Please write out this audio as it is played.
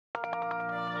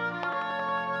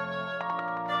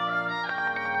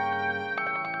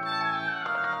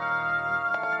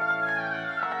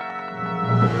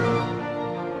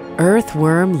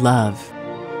Earthworm love.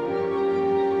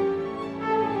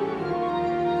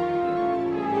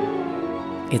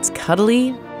 It's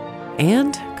cuddly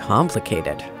and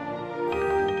complicated.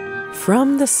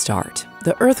 From the start,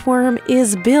 the earthworm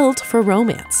is built for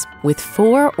romance, with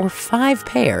 4 or 5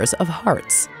 pairs of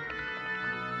hearts.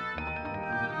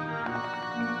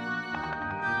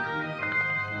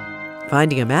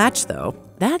 Finding a match, though,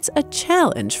 that's a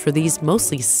challenge for these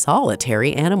mostly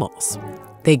solitary animals.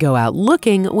 They go out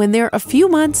looking when they're a few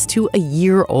months to a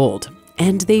year old,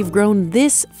 and they've grown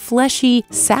this fleshy,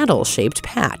 saddle-shaped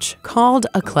patch called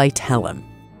a clitellum.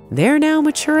 They're now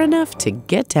mature enough to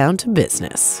get down to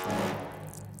business.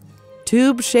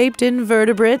 Tube-shaped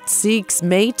invertebrate seeks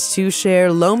mate to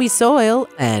share loamy soil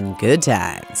and good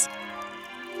times.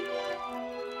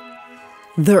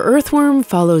 The earthworm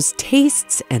follows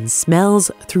tastes and smells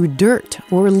through dirt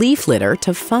or leaf litter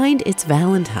to find its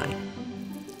valentine.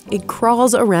 It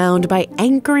crawls around by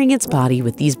anchoring its body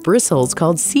with these bristles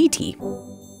called setae.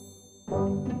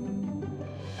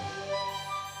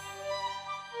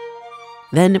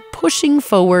 Then pushing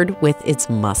forward with its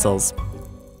muscles.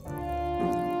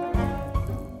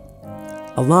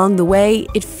 Along the way,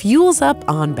 it fuels up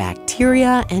on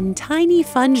bacteria and tiny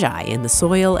fungi in the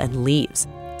soil and leaves,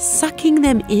 sucking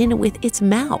them in with its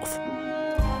mouth.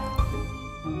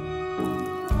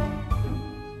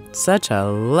 Such a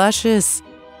luscious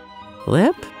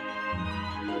lip.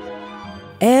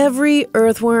 Every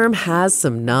earthworm has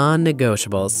some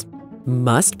non-negotiables.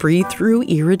 Must breathe through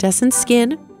iridescent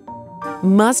skin.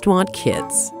 Must want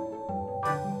kids.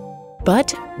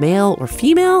 But male or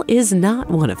female is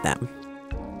not one of them.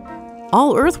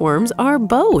 All earthworms are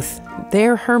both.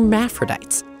 They're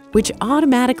hermaphrodites, which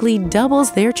automatically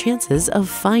doubles their chances of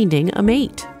finding a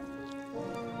mate.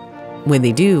 When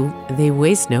they do, they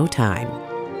waste no time.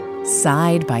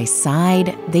 Side by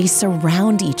side, they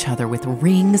surround each other with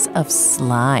rings of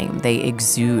slime they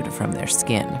exude from their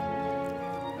skin,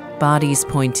 bodies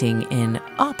pointing in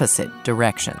opposite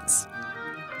directions.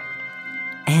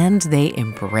 And they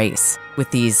embrace with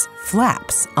these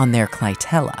flaps on their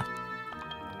clitella.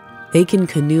 They can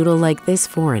canoodle like this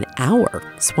for an hour,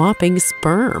 swapping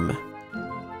sperm.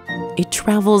 It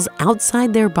travels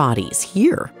outside their bodies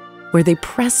here, where they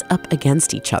press up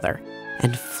against each other,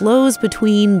 and flows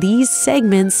between these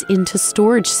segments into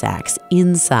storage sacs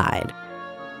inside.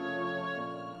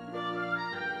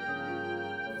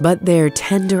 But their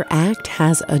tender act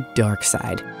has a dark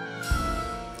side.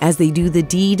 As they do the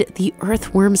deed, the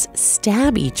earthworms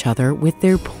stab each other with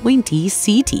their pointy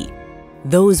setae.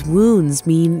 Those wounds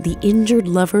mean the injured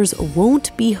lovers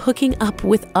won't be hooking up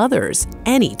with others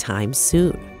anytime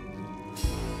soon.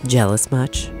 Jealous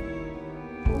much?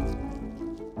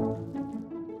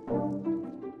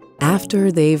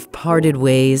 After they've parted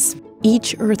ways,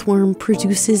 each earthworm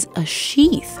produces a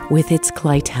sheath with its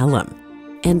clitellum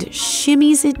and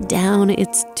shimmies it down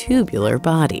its tubular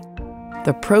body.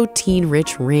 The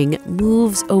protein-rich ring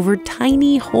moves over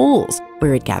tiny holes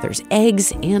where it gathers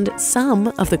eggs and some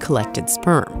of the collected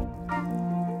sperm.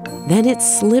 Then it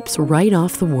slips right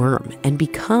off the worm and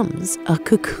becomes a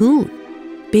cocoon.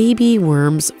 Baby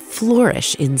worms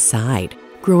flourish inside,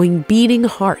 growing beating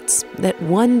hearts that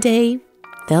one day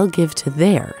they'll give to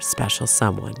their special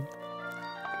someone.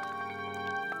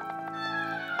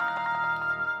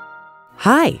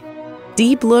 Hi!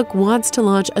 Deep Look wants to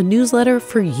launch a newsletter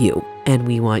for you, and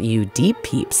we want you deep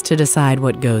peeps to decide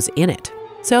what goes in it.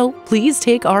 So please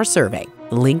take our survey,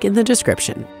 link in the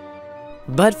description.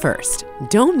 But first,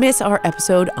 don't miss our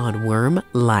episode on worm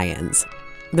lions.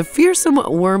 The fearsome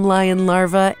worm lion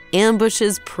larva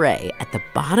ambushes prey at the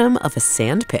bottom of a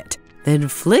sand pit, then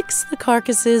flicks the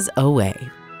carcasses away.